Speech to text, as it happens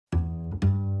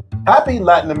Happy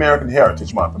Latin American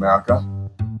Heritage Month, America.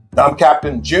 I'm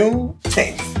Captain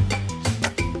Juneteenth.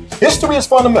 History is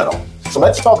fundamental, so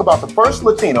let's talk about the first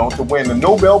Latino to win the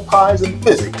Nobel Prize in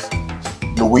Physics,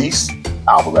 Luis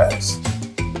Alvarez.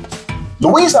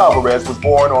 Luis Alvarez was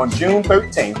born on June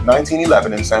 13,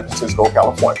 1911 in San Francisco,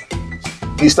 California.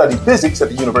 He studied physics at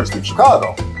the University of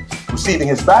Chicago, receiving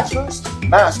his bachelor's,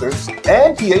 master's,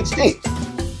 and PhD.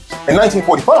 In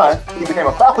 1945, he became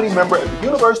a faculty member at the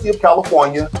University of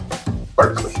California,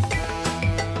 Berkeley.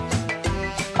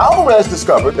 Alvarez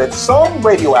discovered that some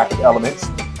radioactive elements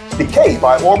decay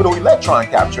by orbital electron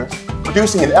capture,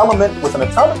 producing an element with an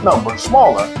atomic number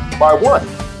smaller by 1.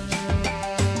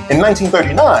 In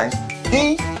 1939,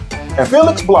 he and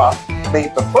Felix Bloch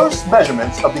made the first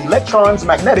measurements of the electron's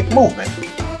magnetic movement,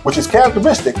 which is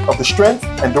characteristic of the strength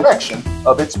and direction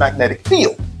of its magnetic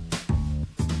field.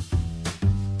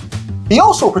 He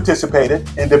also participated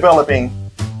in developing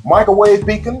microwave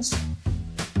beacons,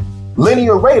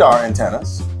 linear radar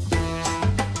antennas,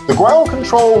 the ground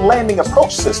control landing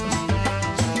approach system,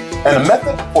 and a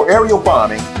method for aerial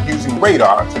bombing using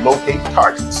radar to locate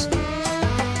targets.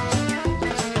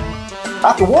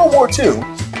 After World War II,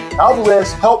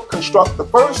 Alvarez helped construct the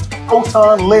first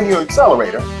proton linear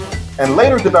accelerator and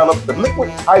later developed the liquid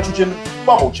hydrogen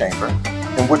bubble chamber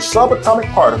in which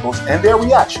subatomic particles and their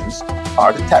reactions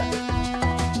are detected.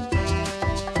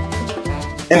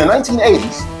 In the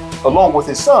 1980s, along with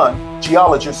his son,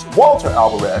 geologist Walter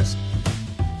Alvarez,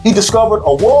 he discovered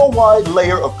a worldwide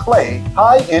layer of clay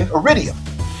high in iridium.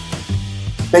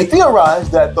 They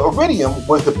theorized that the iridium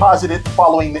was deposited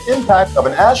following the impact of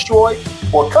an asteroid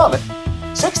or comet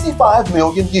 65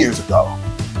 million years ago,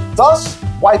 thus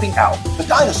wiping out the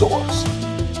dinosaurs.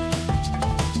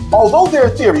 Although their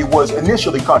theory was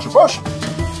initially controversial,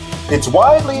 it's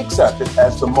widely accepted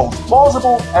as the most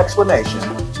plausible explanation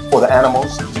for the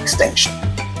animal's extinction.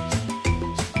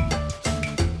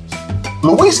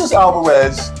 Luis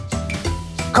Alvarez's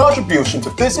contribution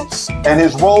to physics and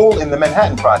his role in the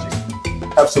Manhattan Project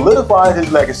have solidified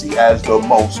his legacy as the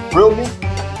most brilliant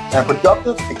and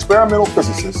productive experimental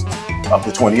physicist of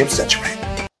the 20th century.